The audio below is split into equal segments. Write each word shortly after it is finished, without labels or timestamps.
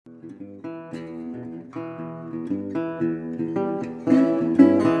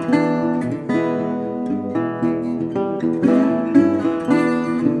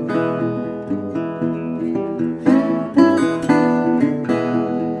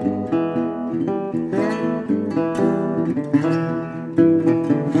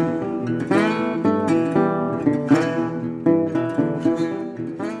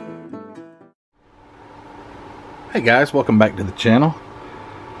Hey guys, welcome back to the channel.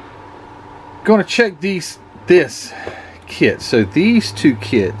 Going to check this kit. So these two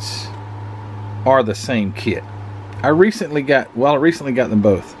kits are the same kit. I recently got them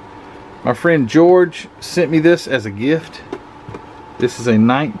both. My friend George sent me this as a gift. This is a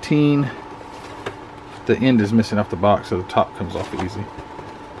 19. The end is missing off the box, so the top comes off easy.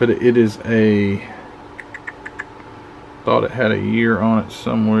 But it is a. Thought it had a year on it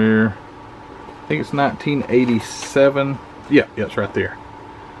somewhere. I think it's 1987. Yeah, it's right there.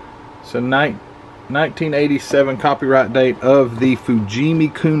 So 1987 copyright date of the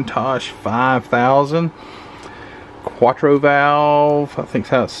Fujimi Countach 5000 Quattrovalvole, I think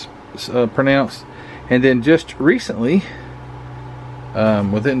that's how it's pronounced. And then just recently,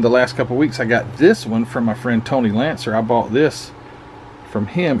 within the last couple weeks, I got this one from my friend Tony Lancer. I bought this from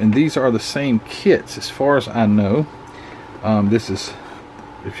him, and these are the same kits as far as I know. This is,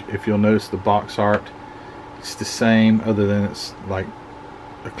 if you'll notice the box art, it's the same, other than it's like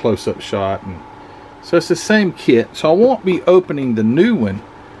a close-up shot, and so it's the same kit. So I won't be opening the new one,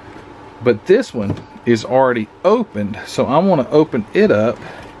 but this one is already opened, so I want to open it up.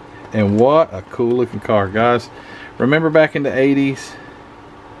 And what a cool looking car, guys. Remember back in the 80s,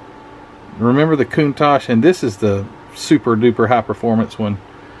 remember the Countach? And this is the super duper high performance one.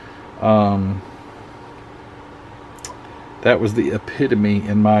 That was the epitome,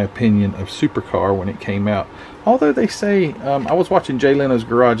 in my opinion, of supercar when it came out. Although they say, I was watching Jay Leno's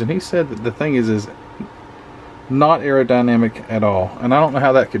Garage, and he said that the thing is not aerodynamic at all. And I don't know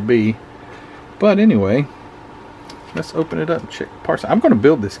how that could be. But anyway, let's open it up and check parts. I'm going to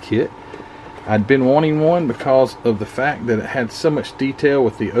build this kit. I'd been wanting one because of the fact that it had so much detail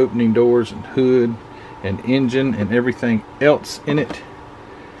with the opening doors and hood and engine and everything else in it.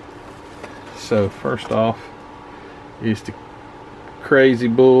 So first off is the Crazy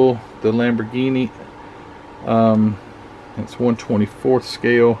Bull, the Lamborghini. It's 1/24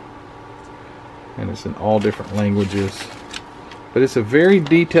 scale, and it's in all different languages. But it's a very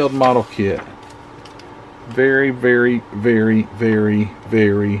detailed model kit. Very, very, very, very,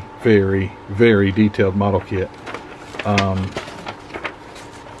 very, very, very detailed model kit.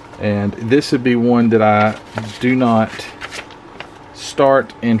 And this would be one that I do not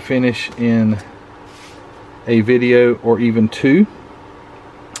start and finish in a video or even two.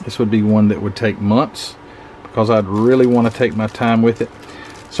 This would be one that would take months, because I'd really want to take my time with it.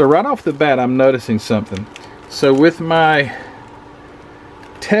 So right off the bat, I'm noticing something. So with my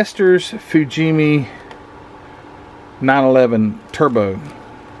Testors Fujimi 911 Turbo,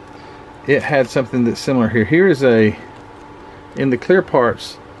 it had something that's similar here. Here is in the clear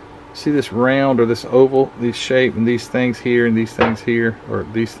parts, see this round or this oval, this shape, and these things here and these things here, or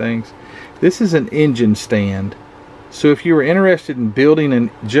these things. This is an engine stand. So if you were interested in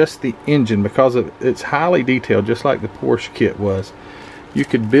building just the engine, because it's highly detailed, just like the Porsche kit was, you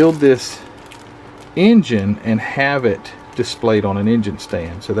could build this engine and have it displayed on an engine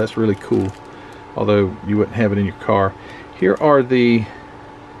stand. So that's really cool, although you wouldn't have it in your car. Here are the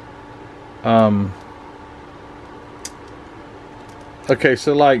okay,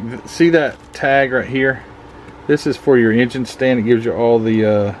 so like, see that tag right here? This is for your engine stand. It gives you all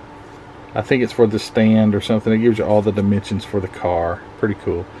the I think it's for the stand or something. It gives you all the dimensions for the car. Pretty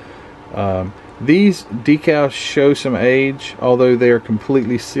cool. These decals show some age, although they are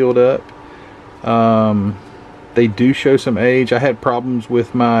completely sealed up. They do show some age. I had problems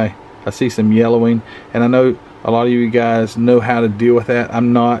with I see some yellowing, and I know a lot of you guys know how to deal with that.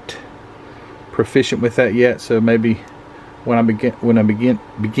 I'm not proficient with that yet, so maybe when I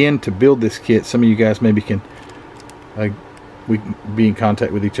begin to build this kit, some of you guys maybe can we can be in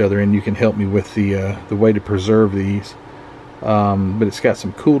contact with each other, and you can help me with the way to preserve these. But it's got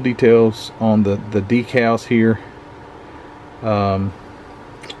some cool details on the decals here.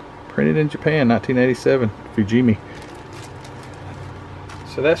 Printed in Japan, 1987, Fujimi.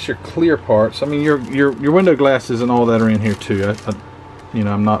 So that's your clear parts. I mean, your window glasses and all that are in here too. You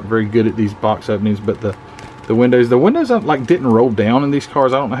know, I'm not very good at these box openings, but the windows like didn't roll down in these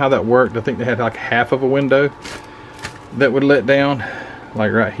cars. I don't know how that worked. I think they had like half of a window that would let down,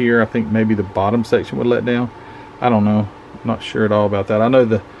 like right here. I think maybe the bottom section would let down. I don't know, I'm not sure at all about that. I know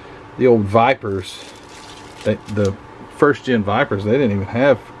the old Vipers, the first gen Vipers, they didn't even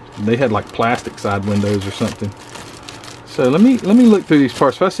have, they had like plastic side windows or something. So let me look through these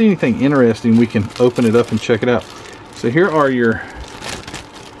parts. If I see anything interesting, we can open it up and check it out. So here are your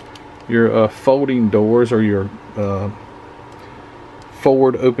folding doors, or your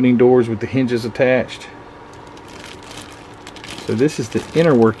forward opening doors with the hinges attached. So this is the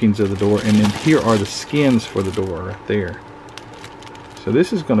inner workings of the door, and then here are the skins for the door right there. So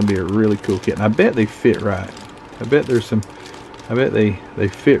this is going to be a really cool kit, and I bet they fit right. I bet there's some, I bet they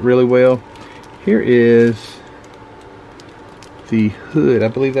fit really well. Here is the hood. I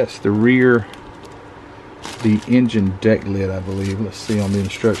believe that's the rear, the engine deck lid, I believe. Let's see on the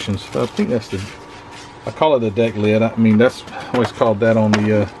instructions. I think that's the, I call it the deck lid. I mean, that's always called that on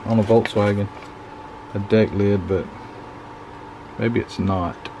the Volkswagen, a deck lid, but maybe it's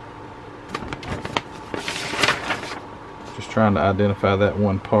not. Just trying to identify that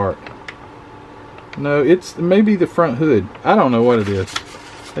one part. No, it's maybe the front hood. I don't know what it is.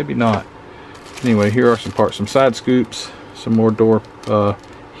 Maybe not. Anyway, here are some parts, some side scoops, some more door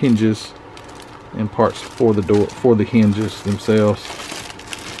hinges, and parts for the door, for the hinges themselves.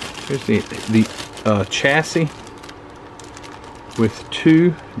 Here's the chassis with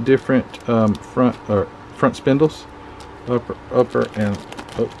two different front spindles, upper and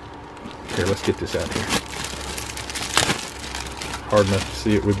here. Let's get this out here. Hard enough to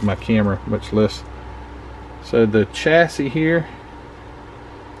see it with my camera, much less. So the chassis here,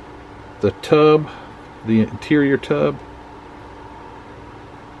 the tub, the interior tub,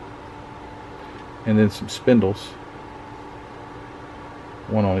 and then some spindles,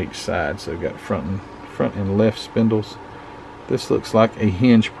 one on each side. So we've got front and left spindles. This looks like a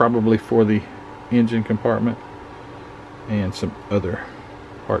hinge, probably for the engine compartment, and some other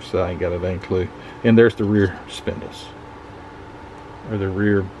parts that I ain't got a dang clue. And there's the rear spindles, or the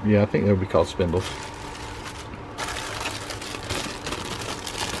rear, yeah, I think they would be called spindles.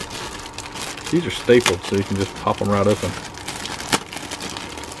 These are stapled, so you can just pop them right open.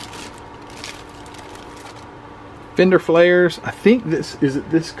 Fender flares. I think this is it.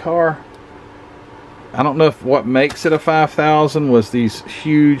 This car, I don't know if what makes it a 5000 was these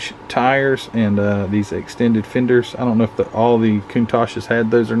huge tires and these extended fenders. I don't know if all the Countaches had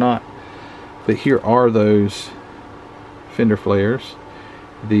those or not, but here are those fender flares.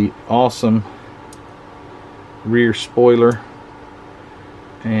 The awesome rear spoiler,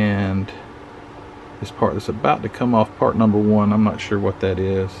 and this part that's about to come off, part number 1. I'm not sure what that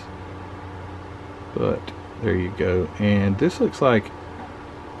is, but there you go. And this looks like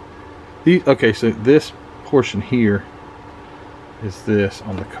these. Okay, so this portion here is this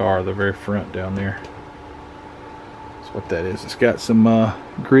on the car, the very front down there. That's what that is. It's got some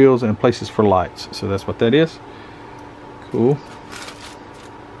grills and places for lights, so that's what that is. Cool.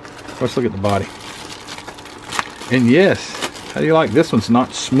 Let's look at the body. And yes, how do you like this one's not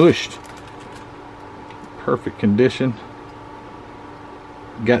smushed? Perfect condition.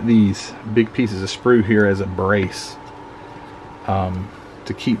 Got these big pieces of sprue here as a brace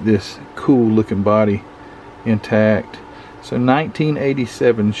to keep this cool looking body intact. So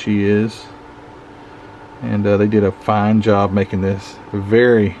 1987 she is, and they did a fine job making this.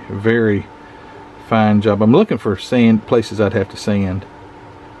 Very, very fine job. I'm looking for sand places I'd have to sand,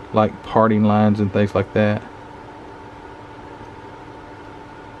 like parting lines and things like that.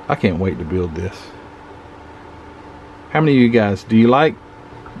 I can't wait to build this. How many of you guys, do you like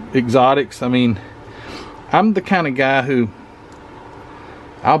exotics? I mean, I'm the kind of guy who,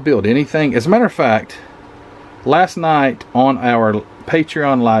 I'll build anything. As a matter of fact, last night on our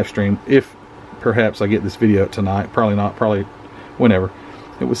Patreon live stream, if perhaps I get this video out tonight, probably not, probably whenever.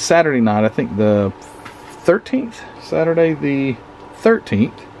 It was Saturday night, I think the 13th, Saturday the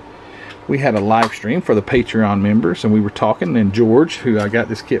 13th. We had a live stream for the Patreon members, and we were talking, and George, who I got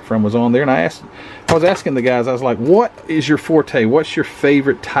this kit from, was on there, and I was asking the guys, I was like, what is your forte? What's your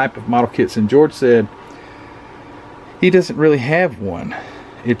favorite type of model kits? And George said he doesn't really have one.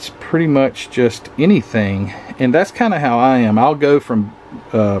 It's pretty much just anything, and that's kind of how I am. I'll go from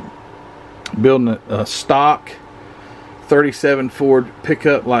building a stock 37 Ford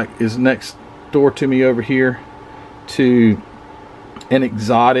pickup like is next door to me over here, to an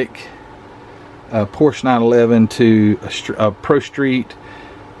exotic Porsche 911, to a Pro Street.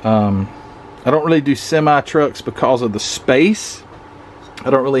 I don't really do semi trucks because of the space. I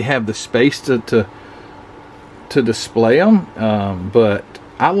don't really have the space to display them, but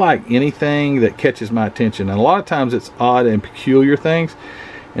I like anything that catches my attention, and a lot of times it's odd and peculiar things.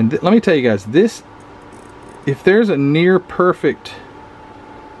 And let me tell you guys, this, if there's a near perfect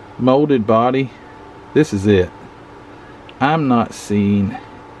molded body, this is it. I'm not seeing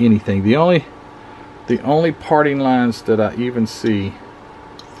anything. The only parting lines that I even see,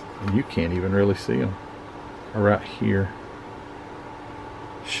 and you can't even really see them, are right here.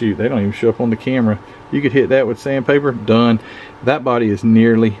 Shoot, they don't even show up on the camera. You could hit that with sandpaper, done. That body is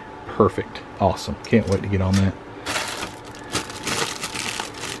nearly perfect. Awesome. Can't wait to get on that.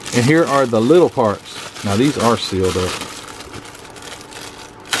 And here are the little parts. Now these are sealed up.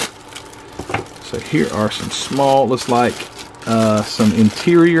 So here are some small, looks like some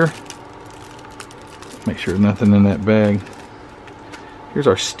interior. Make sure nothing in that bag. Here's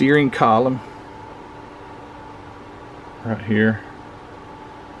our steering column. Right here.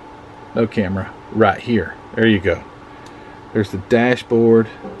 No camera. Right here. There you go. There's the dashboard.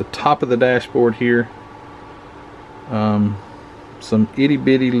 The top of the dashboard here. Some itty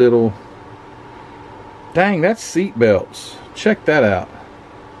bitty little... Dang, that's seat belts. Check that out.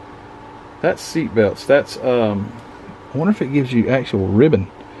 That's seat belts. That's I wonder if it gives you actual ribbon.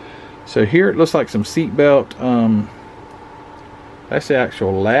 So here it looks like some seat belt. That's the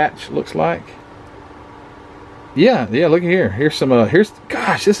actual latch. Looks like. Yeah. Look at here. Here's some. Here's.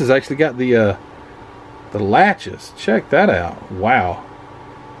 Gosh, this has actually got the latches. Check that out. Wow.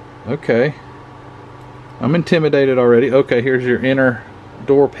 Okay. I'm intimidated already. Okay, here's your inner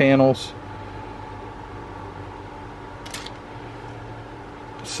door panels.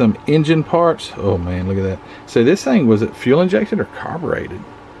 Some engine parts. Oh man, look at that. So this thing, was it fuel injected or carbureted?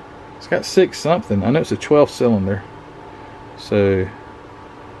 It's got 6 something. I know it's a 12 cylinder. So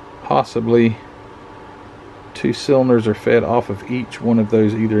possibly 2 cylinders are fed off of each one of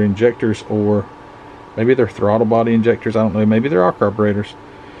those, either injectors or maybe they're throttle body injectors. I don't know. Maybe there are carburetors.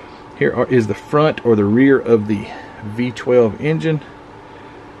 Here is the front or the rear of the V12 engine.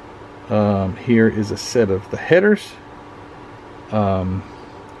 Here is a set of the headers.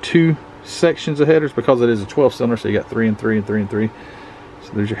 2 sections of headers because it is a 12 cylinder, so you got 3 and 3 and 3 and 3.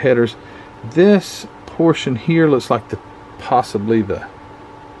 So there's your headers. This portion here looks like possibly the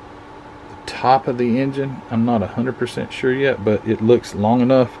top of the engine. I'm not 100% sure yet, but it looks long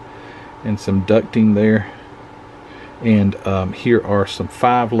enough, and some ducting there. And here are some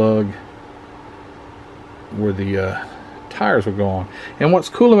 5-lug where the tires will go on. And what's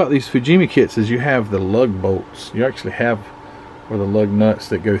cool about these Fujimi kits is you have the lug bolts. You actually have where the lug nuts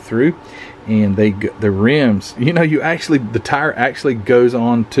that go through, and the rims. You know, the tire actually goes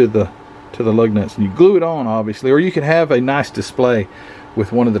on to the lug nuts, and you glue it on, obviously. Or you can have a nice display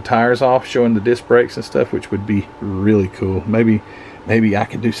with one of the tires off, showing the disc brakes and stuff, which would be really cool. Maybe I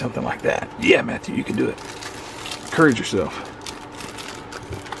could do something like that. Yeah, Matthew, you can do it. Encourage yourself.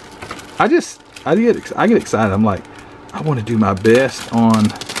 I get excited. I'm like, I want to do my best on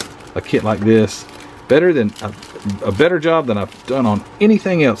a kit like this. A better job than I've done on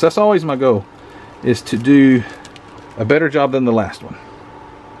anything else. That's always my goal, is to do a better job than the last one.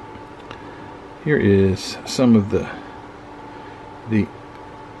 Here is some of the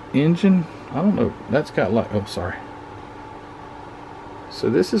engine. I don't know. That's got like, oh sorry. So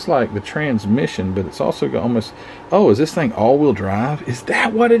this is like the transmission, but it's also got almost, oh, is this thing all-wheel drive? Is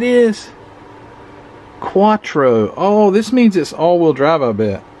that what it is? Quattro. Oh, this means it's all-wheel drive, I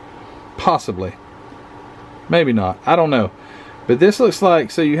bet. Possibly. Maybe not. I don't know. But this looks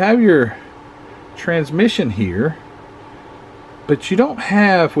like, so you have your transmission here, but you don't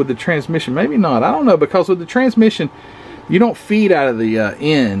have with the transmission, maybe not. I don't know, because with the transmission, you don't feed out of the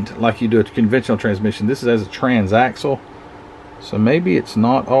end like you do a conventional transmission. This is as a transaxle. So maybe it's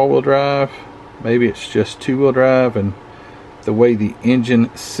not all-wheel drive. Maybe it's just 2-wheel drive, and the way the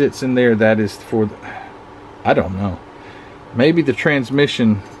engine sits in there, that is for the, I don't know. Maybe the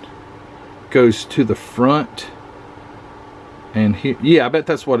transmission goes to the front, and here, yeah, I bet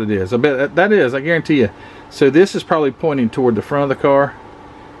that's what it is. I bet that is, I guarantee you. So this is probably pointing toward the front of the car.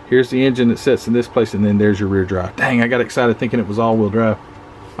 Here's the engine that sits in this place, and then there's your rear drive. Dang, I got excited thinking it was all-wheel drive.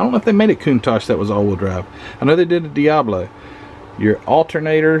 I don't know if they made a Countach that was all-wheel drive. I know they did a Diablo. Your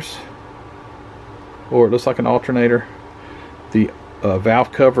alternators, or it looks like an alternator. The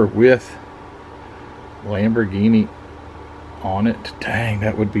valve cover with Lamborghini on it. Dang,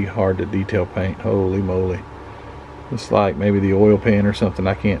 that would be hard to detail paint. Holy moly. It's like maybe the oil pan or something.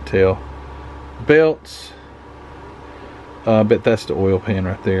 I can't tell. Belts. I bet that's the oil pan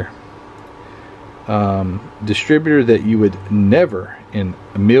right there. Distributor that you would never in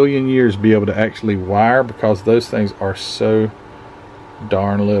a million years be able to actually wire, because those things are so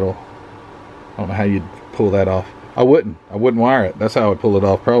darn little. I don't know how you'd pull that off. I wouldn't wire it. That's how I would pull it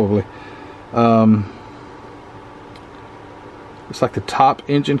off, probably. It's like the top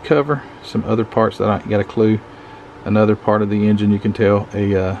engine cover. Some other parts that I ain't got a clue. Another part of the engine, you can tell.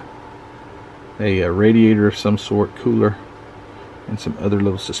 A radiator of some sort, cooler, and some other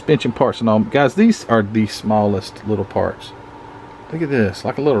little suspension parts and all. Guys, these are the smallest little parts. Look at this,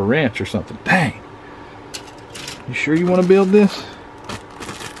 like a little wrench or something. Dang. You sure you want to build this?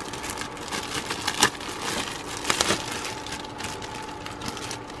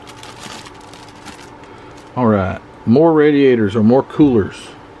 Alright, more radiators or more coolers.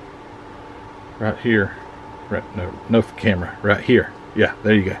 Right here. Right, no camera. Right here. Yeah,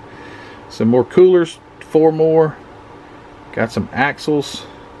 there you go. Some more coolers, 4 more. Got some axles.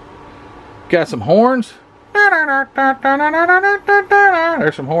 Got some horns.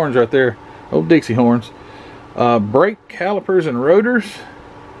 There's some horns right there. Old Dixie horns. Brake calipers and rotors.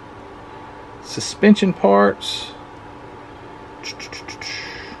 Suspension parts.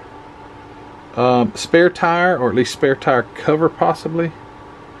 Spare tire, or at least spare tire cover possibly.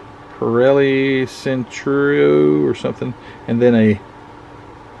 Pirelli Centurio or something. And then a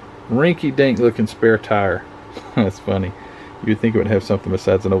rinky-dink looking spare tire. That's funny. You'd think it would have something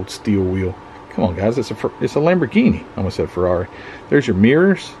besides an old steel wheel. Come on, guys, it's a Lamborghini. I almost said Ferrari. There's your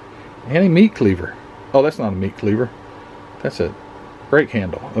mirrors and a meat cleaver. Oh, that's not a meat cleaver. That's a brake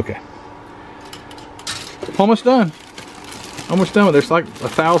handle. Okay. Almost done. Almost done with it. There's like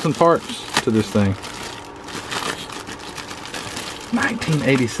 1,000 parts to this thing.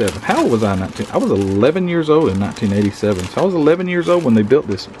 1987. How old was I in 19? I was 11 years old in 1987. So I was 11 years old when they built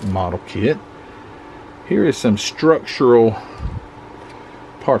this model kit. Here is some structural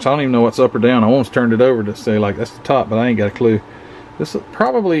parts. I don't even know what's up or down. I almost turned it over to say like that's the top, but I ain't got a clue. This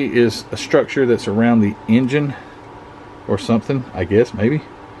probably is a structure that's around the engine or something, I guess, maybe.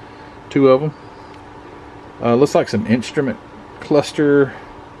 2 of them. Looks like some instrument cluster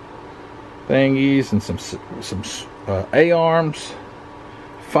thingies and some A-arms,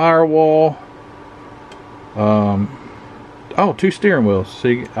 firewall. Oh, 2 steering wheels.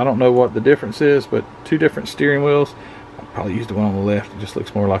 See, I don't know what the difference is, but 2 different steering wheels. I probably used the one on the left. It just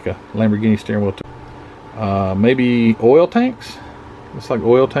looks more like a Lamborghini steering wheel. Maybe oil tanks. Looks like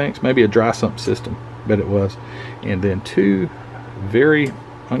oil tanks. Maybe a dry sump system. Bet it was. And then 2 very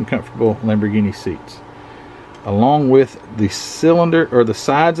uncomfortable Lamborghini seats, along with the cylinder or the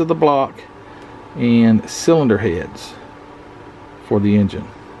sides of the block and cylinder heads for the engine.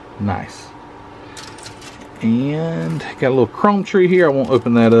 Nice. And got a little chrome tree here. I won't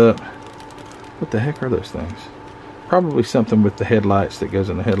open that up. What the heck are those things? Probably something with the headlights that goes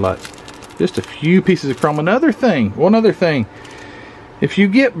in the headlights. Just a few pieces of chrome. One other thing. If you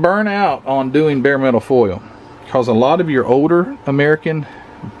get burnt out on doing bare metal foil, because a lot of your older American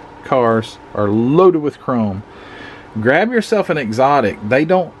cars are loaded with chrome, grab yourself an exotic. They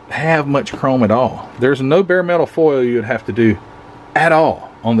don't have much chrome at all. There's no bare metal foil you'd have to do at all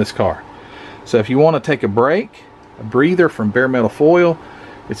on this car. So if you want to take a breather from bare metal foil,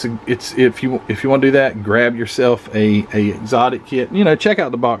 if you want to do that, grab yourself a exotic kit. You know, check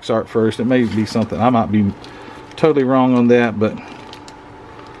out the box art first. It may be something. I might be totally wrong on that, but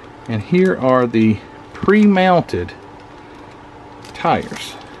and here are the pre-mounted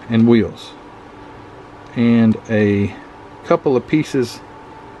tires and wheels, and a couple of pieces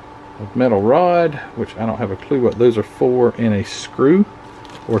of metal rod, which I don't have a clue what those are for, and a screw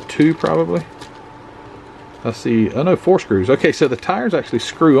or 2 probably. I see, oh no, 4 screws. Okay, so the tires actually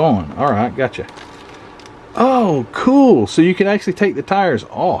screw on. All right, gotcha. Oh, cool. So you can actually take the tires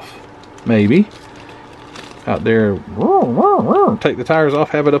off, maybe. Out there, take the tires off,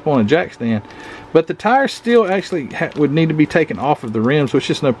 have it up on a jack stand. But the tires still actually would need to be taken off of the rims,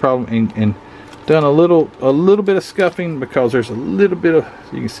 which is no problem, and done a little bit of scuffing, because there's a little bit of,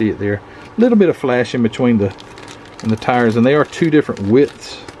 you can see it there, a little bit of flash in between the tires, and they are 2 different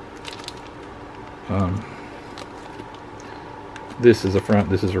widths. This is a front,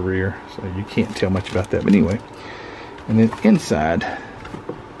 this is a rear, so you can't tell much about that. But anyway, and then inside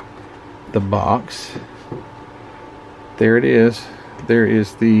the box, there it is. There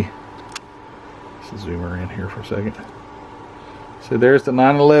is the, let's zoom her in here for a second. So there's the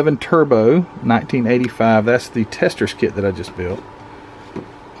 911 Turbo 1985. That's the tester's kit that I just built.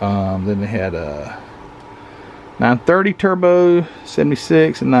 Then they had a 930 Turbo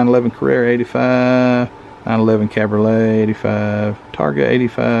 76 and 911 Carrera 85, 911 Cabriolet 85, Targa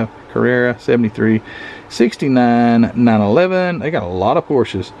 85, Carrera 73, 69 911. They got a lot of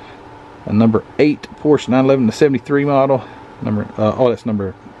Porsches. A number 8 Porsche 911, the 73 model. That's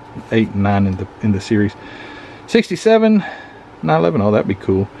number 8 and 9 in the series. 67 911. Oh, that'd be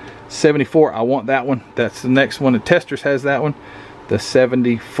cool. 74. I want that one. That's the next one. The Testers has that one. The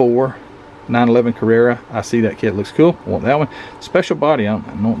 74 911 Carrera. I see that kit. Looks cool. I want that one. Special body. I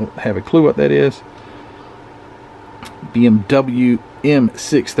don't have a clue what that is. BMW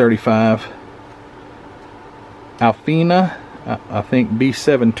M635. Alfina. I think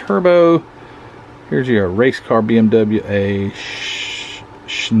B7 Turbo. Here's your race car BMW, a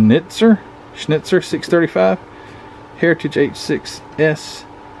Schnitzer 635, Heritage H6S,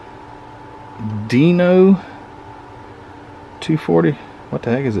 Dino 240. What the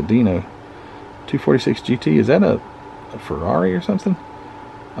heck is a Dino 246 GT? Is that a Ferrari or something?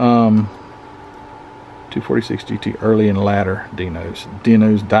 246 GT early and latter Dinos.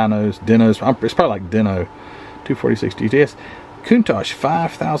 It's probably like Dino. 246 GTS. Countach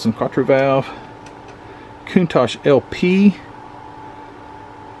 5000 Quattrovalve. Countach LP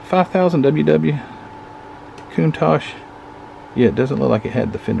 5000 WW. Countach. Yeah, it doesn't look like it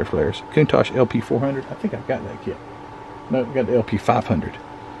had the fender flares. Countach LP 400. I think I've got that kit. No, I've got the LP 500.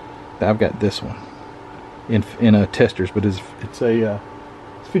 I've got this one in testers, but it's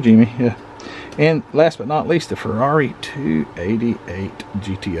Fujimi. Yeah. And last but not least, the Ferrari 288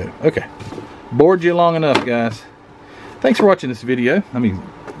 GTO. Okay, bored you long enough, guys. Thanks for watching this video. Let me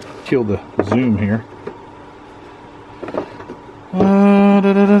kill the zoom here.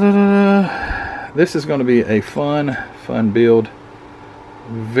 This is going to be a fun build.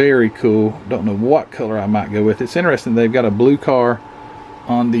 Very cool. Don't know what color I might go with. It's interesting. They've got a blue car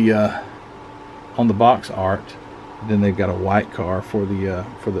on the box art. Then they've got a white car for the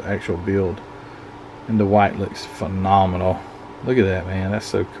actual build, and the white looks phenomenal. Look at that, man. That's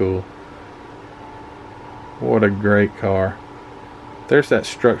so cool. What a great car. There's that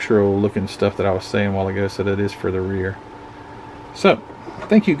structural looking stuff that I was saying a while ago, so that is for the rear. So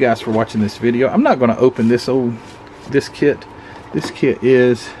thank you guys for watching this video. I'm not going to open this kit. This kit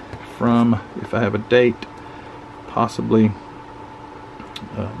is from, if I have a date, possibly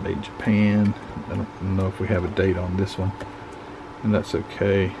made in Japan. I don't know if we have a date on this one, and that's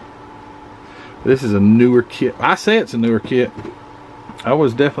okay. This is a newer kit. I say it's a newer kit. I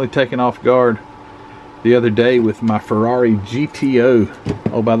was definitely taken off guard the other day with my Ferrari GTO.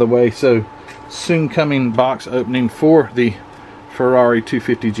 Oh, by the way, so soon coming box opening for the Ferrari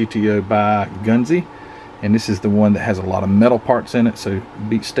 250 GTO by Gunzi, and this is the one that has a lot of metal parts in it, so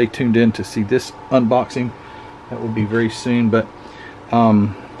stay tuned in to see this unboxing. That will be very soon. But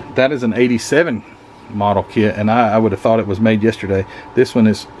that is an 87 model kit, and I would have thought it was made yesterday. This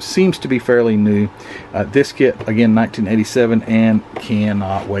one seems to be fairly new. This kit, again, 1987, and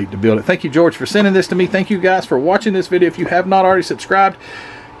cannot wait to build it. Thank you, George, for sending this to me. Thank you guys for watching this video. If you have not already subscribed,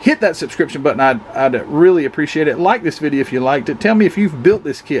 hit that subscription button. I'd really appreciate it. Like this video if you liked it. Tell me if you've built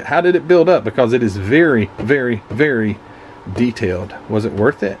this kit. How did it build up? Because it is very, very, very detailed. Was it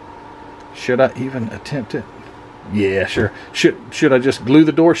worth it? Should I even attempt it? Yeah, sure. Should I just glue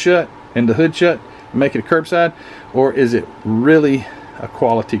the door shut and the hood shut and make it a curbside? Or is it really a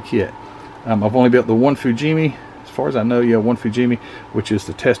quality kit? I've only built the one Fujimi. As far as I know, yeah, one Fujimi, which is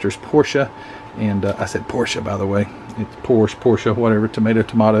the tester's Porsche. And I said Porsche, by the way. It's Porsche, whatever,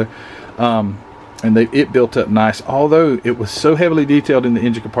 tomato. And it built up nice, although it was so heavily detailed in the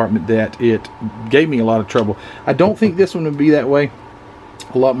engine compartment that it gave me a lot of trouble. I don't think this one would be that way.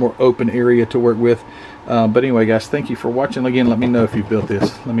 A lot more open area to work with. But anyway, guys, thank you for watching. Again, let me know if you built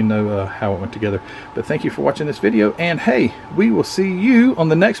this. Let me know how it went together. But thank you for watching this video. And hey, we will see you on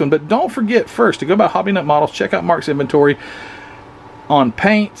the next one. But don't forget first to go by Hobby Nut Models. Check out Mark's inventory on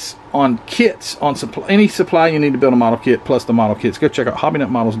paints, on kits, on any supply you need to build a model kit, plus the model kits. Go check out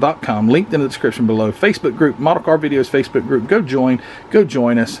hobbynutmodels.com. Linked in the description below. Facebook group, Model Car Videos Facebook group. Go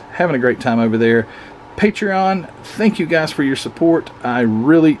join us. Having a great time over there. Patreon, thank you guys for your support. I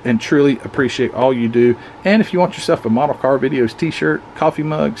really and truly appreciate all you do. And if you want yourself a Model Car Videos t-shirt, coffee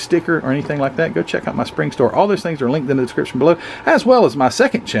mug, sticker, or anything like that, go check out my spring store. All those things are linked in the description below, as well as my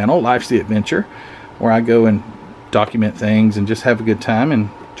second channel, Life's the Adventure, where I go and document things and just have a good time and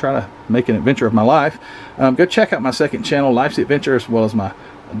try to make an adventure of my life. Go check out my second channel, Life's the Adventure, as well as my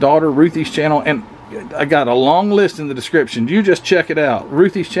daughter Ruthie's channel. And I got a long list in the description. You just check it out.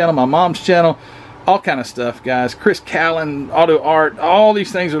 Ruthie's channel, my mom's channel, all kind of stuff, guys. Chris Callan, Auto Art, all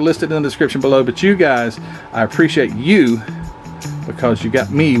these things are listed in the description below. But you guys, I appreciate you because you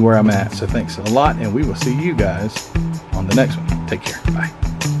got me where I'm at. So thanks a lot, and we will see you guys on the next one. Take care. Bye.